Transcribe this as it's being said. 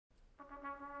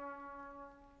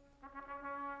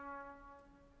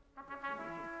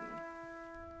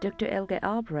Dr. Elke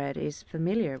Albrecht is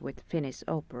familiar with Finnish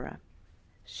opera.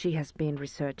 She has been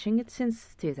researching it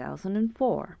since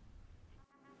 2004.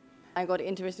 I got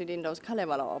interested in those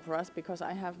Kalevala operas because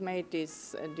I have made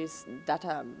this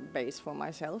database for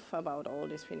myself about all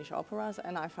these Finnish operas,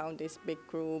 and I found this big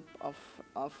group of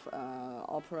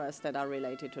operas that are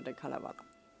related to the Kalevala.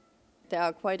 There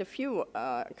are quite a few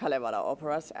Kalevala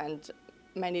operas, and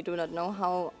many do not know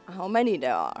how many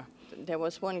there are. There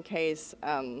was one case,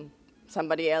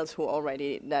 somebody else who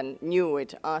already then knew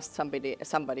it asked somebody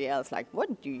else, like,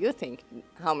 what do you think,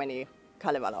 how many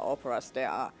Kalevala operas there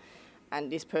are? And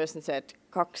this person said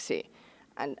kaksi,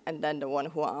 and then the one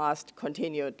who asked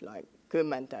continued like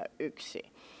 21.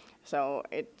 So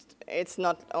it's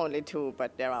not only two,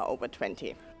 but there are over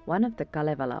 20. One of the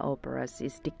Kalevala operas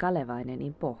is Die Kalewainen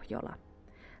in Pochjola.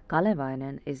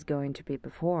 Kalewainen is going to be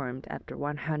performed after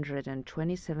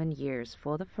 127 years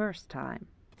for the first time.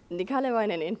 Die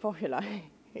Kalewainen in Pochjola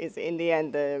is in the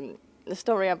end the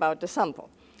story about the Sampo,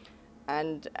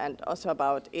 and also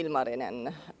about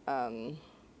Ilmarinen,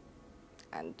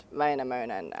 and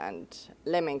Väinämöinen and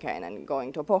Lemminkäinen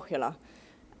going to Pochjola,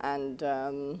 and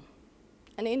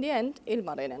in the end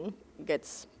Ilmarinen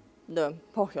gets the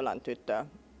Pochjolan tyttö.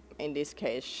 In this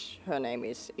case her name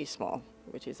is Ismo,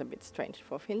 which is a bit strange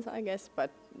for Finns, I guess,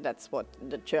 but that's what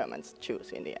the Germans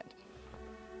choose in the end.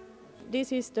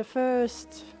 This is the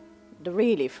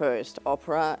really first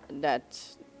opera that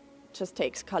just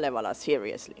takes Kalevala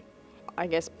seriously. I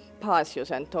guess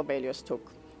Paasius and Tobelius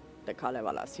took the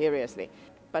Kalevala seriously,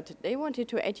 but they wanted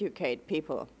to educate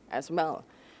people as well.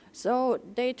 So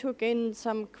they took in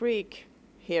some Greek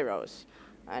heroes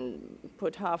and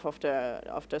put half of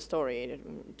the story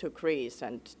to Greece,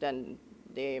 and then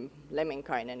the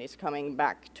Lemminkäinen is coming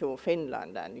back to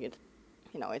Finland, and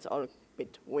it's all a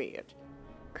bit weird.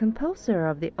 Composer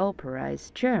of the opera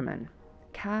is German,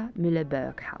 Karl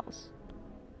Müller-Berghaus.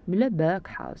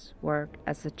 Müller-Berghaus worked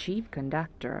as a chief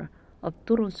conductor of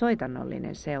Turun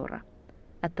soitannollinen seura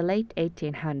at the late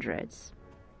 1800s.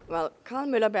 Well, Karl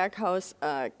Müller-Berghaus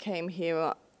came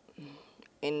here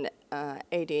in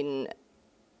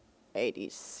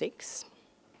 1886,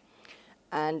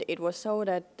 and it was so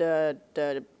that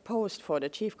the post for the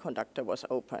chief conductor was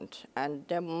opened, and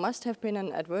there must have been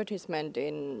an advertisement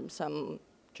in some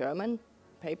German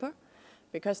paper,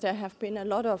 because there have been a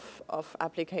lot of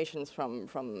applications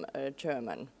from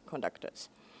German conductors.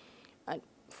 And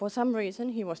for some reason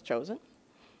he was chosen,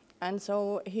 and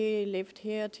so he lived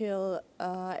here till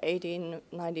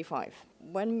 1895.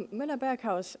 When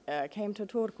Müller-Berghaus came to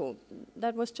Turku,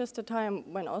 that was just a time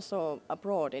when also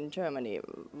abroad in Germany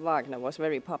Wagner was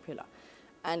very popular.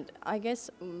 And I guess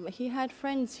he had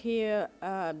friends here,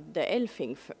 the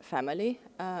Elfing family.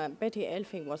 Betty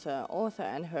Elfing was an author,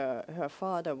 and her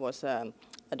father was a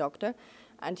doctor,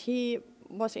 and he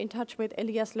was in touch with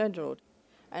Elias Lönnrot.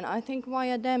 And I think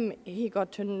via them he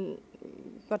got to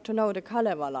know the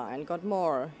Kalevala and got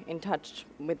more in touch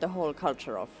with the whole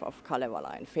culture of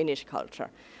Kalevala and Finnish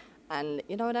culture. And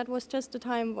that was just the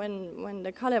time when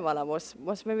the Kalevala was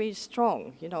very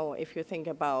strong, if you think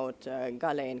about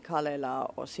Galen,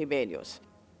 Kalela or Sibelius.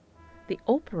 The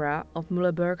opera of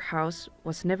Müller-Berghaus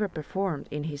was never performed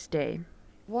in his day.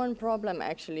 One problem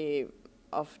actually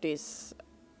of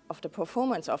the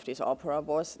performance of this opera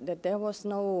was that there was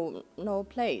no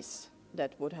place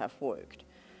that would have worked.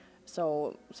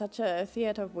 So such a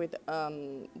theater with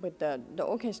the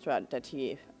orchestra that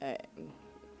he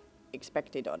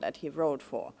expected or that he wrote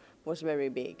for was very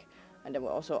big, and there were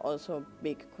also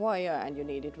big choir, and you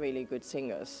needed really good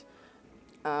singers.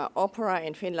 Opera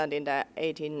in Finland in the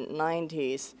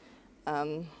 1890s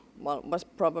was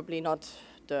probably not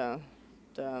the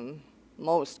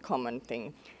most common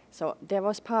thing. So there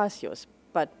was Paasius,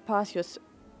 but Paasius'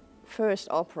 first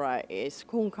opera is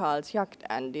Kung Karls Jakt,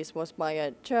 and this was by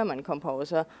a German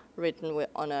composer written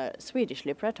on a Swedish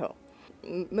libretto.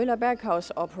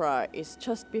 Müller-Berghaus opera is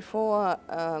just before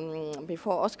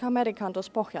Oscar Merikanto's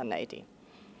Pohjanneiti.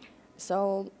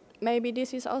 So maybe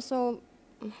this is also,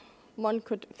 one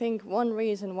could think, one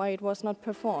reason why it was not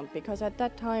performed, because at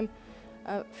that time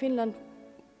Finland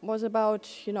was about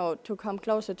to come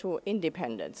closer to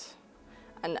independence,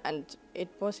 and it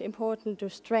was important to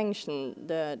strengthen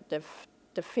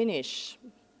the Finnish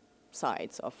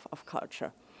sides of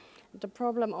culture. The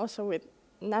problem also with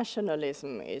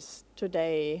nationalism is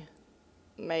today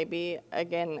maybe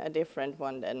again a different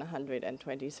one than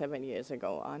 127 years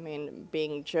ago. I mean,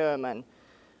 being German,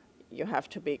 you have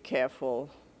to be careful,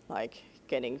 like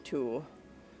getting too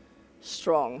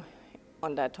strong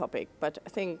on that topic. But I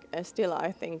think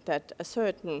that a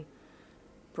certain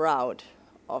proud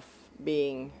of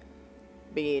being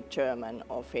be it German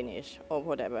or Finnish or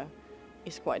whatever,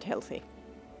 is quite healthy.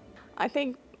 I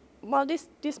think, well,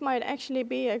 this might actually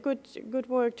be a good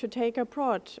work to take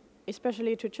abroad,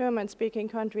 especially to German-speaking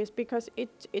countries, because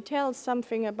it tells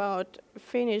something about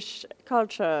Finnish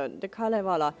culture, the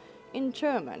Kalevala, in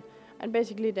German, and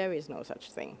basically there is no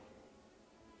such thing.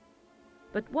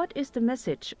 But what is the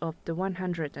message of the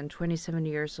 127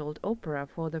 years old opera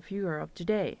for the viewer of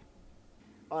today?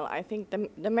 Well, I think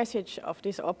the message of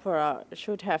this opera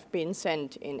should have been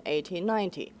sent in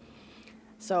 1890.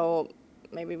 So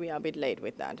maybe we are a bit late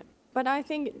with that. But I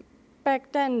think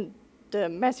back then the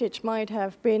message might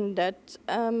have been that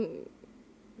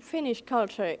Finnish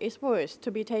culture is worth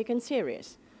to be taken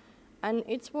serious. And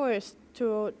it's worth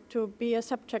to be a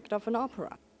subject of an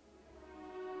opera.